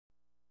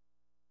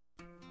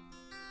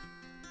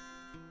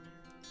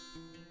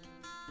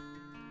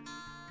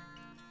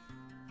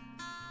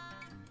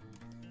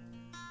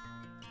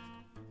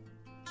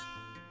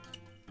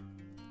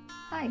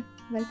Hi,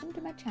 welcome to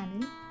my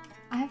channel.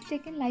 I have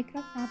taken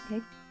lycra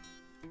fabric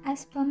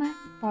as per my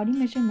body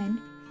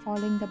measurement.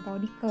 Following the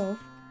body curve,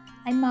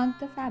 I mark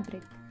the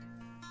fabric.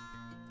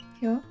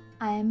 Here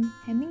I am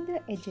hemming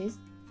the edges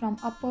from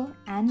upper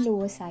and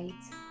lower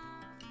sides.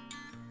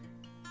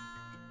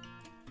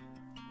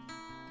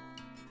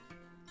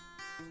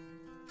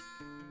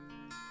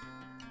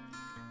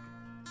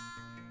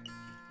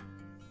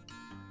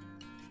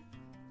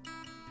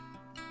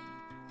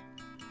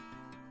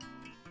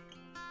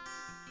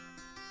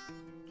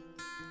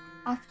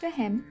 After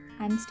hem,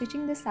 I am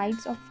stitching the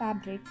sides of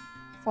fabric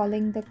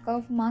following the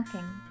curve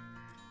marking.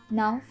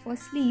 Now for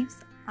sleeves,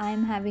 I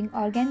am having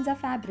organza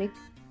fabric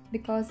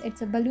because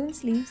it's a balloon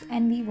sleeves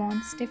and we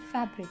want stiff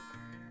fabric.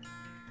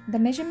 The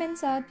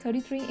measurements are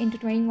 33 into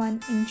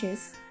 21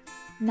 inches.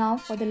 Now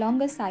for the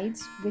longer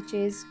sides, which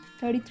is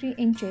 33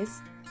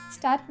 inches,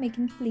 start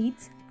making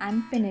pleats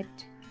and pin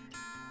it.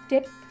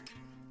 Tip: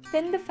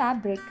 pin the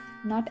fabric,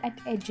 not at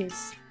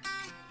edges.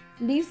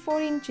 Leave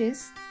 4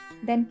 inches,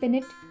 then pin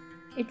it.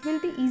 It will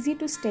be easy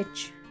to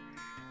stitch.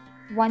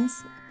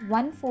 Once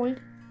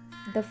fold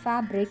the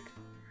fabric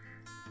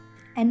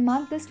and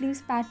mark the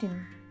sleeves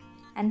pattern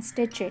and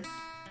stitch it,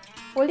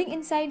 folding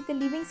inside the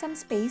leaving some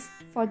space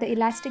for the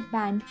elastic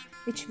band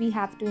which we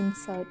have to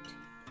insert.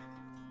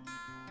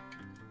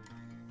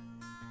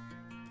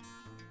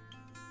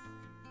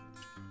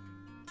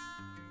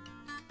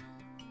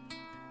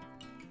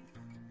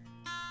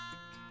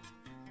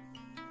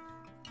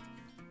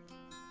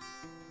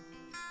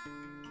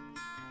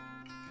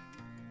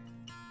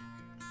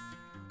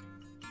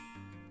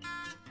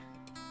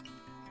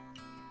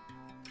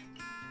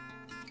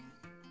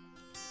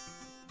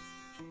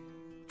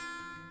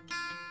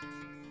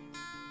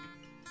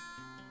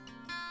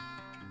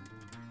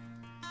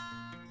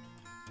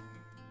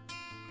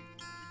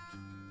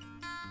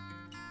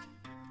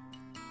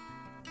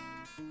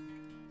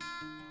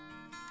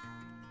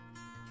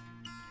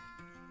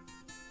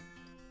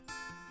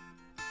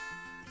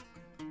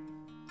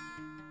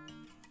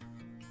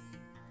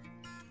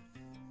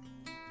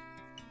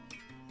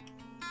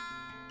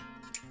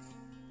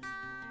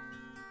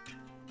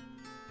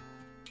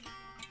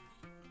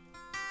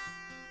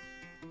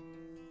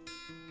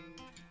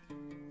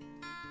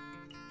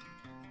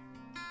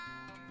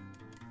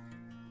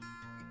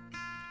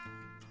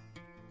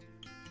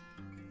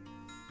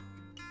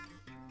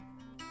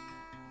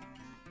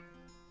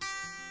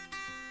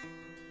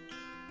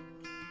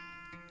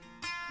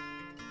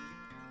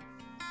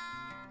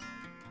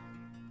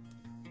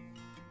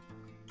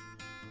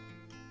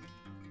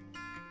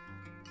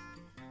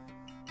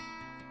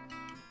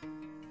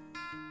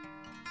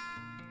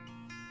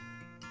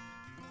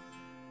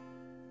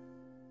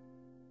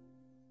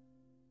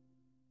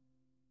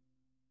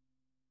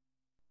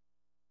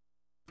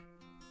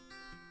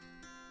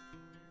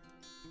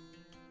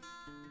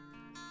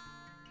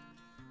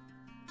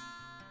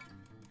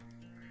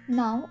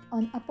 Now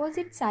on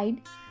opposite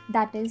side,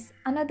 that is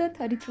another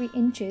 33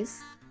 inches,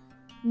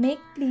 make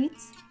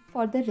pleats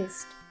for the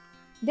wrist.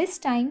 This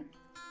time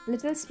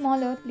little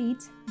smaller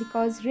pleats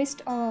because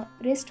wrist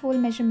hole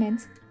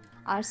measurements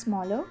are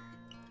smaller.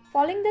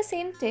 Following the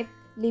same tip,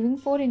 leaving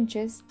 4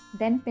 inches,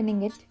 then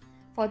pinning it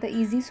for the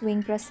easy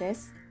sewing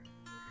process.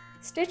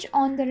 Stitch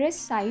on the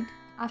wrist side.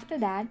 After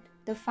that,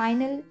 the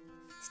final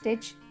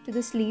stitch to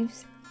the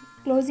sleeves,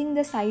 closing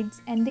the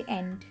sides and the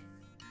end.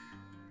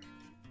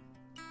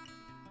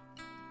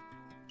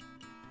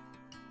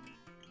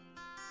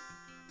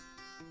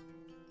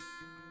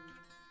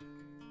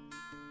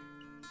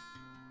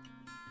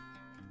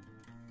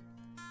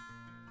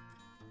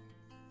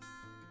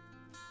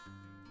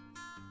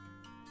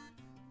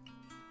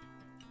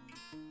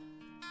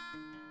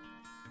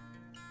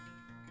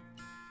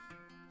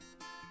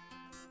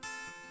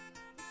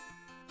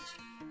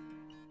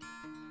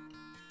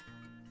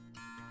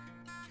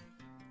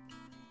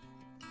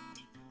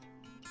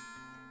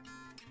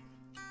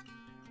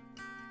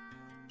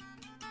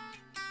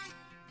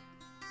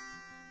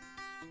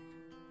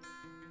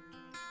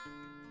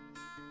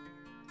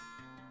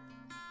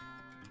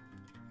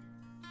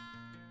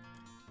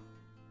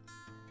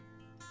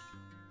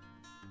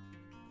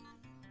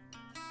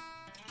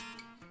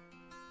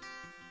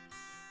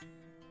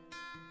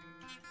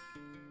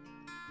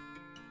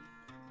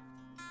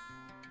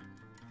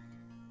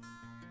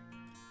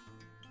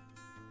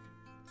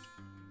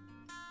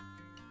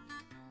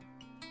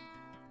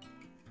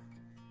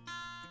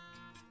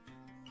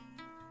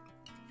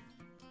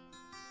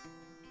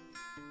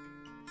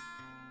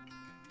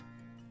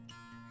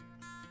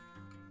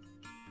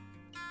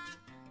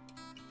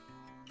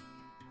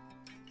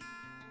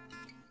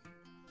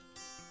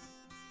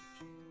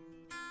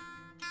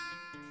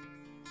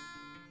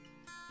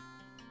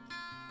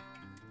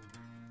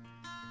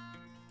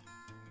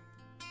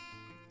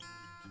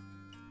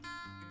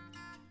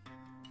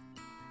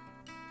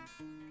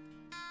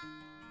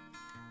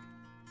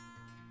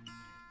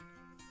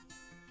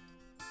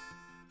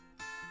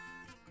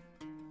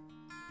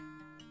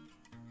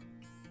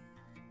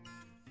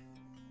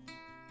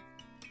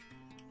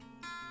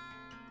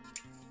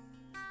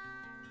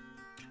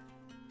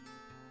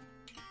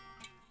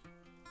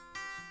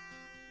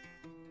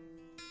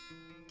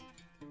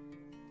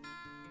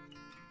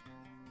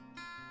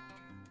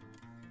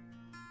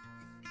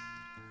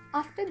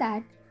 After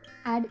that,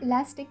 add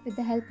elastic with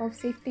the help of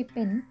safety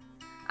pin.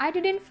 I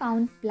didn't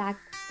found black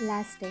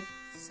elastic,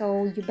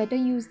 so you better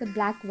use the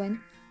black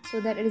one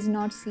so that it is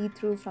not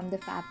see-through from the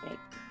fabric.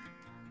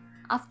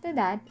 After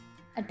that,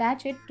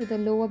 attach it to the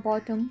lower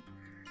bottom,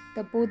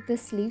 both the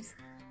sleeves,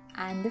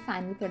 and the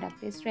final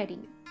product is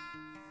ready.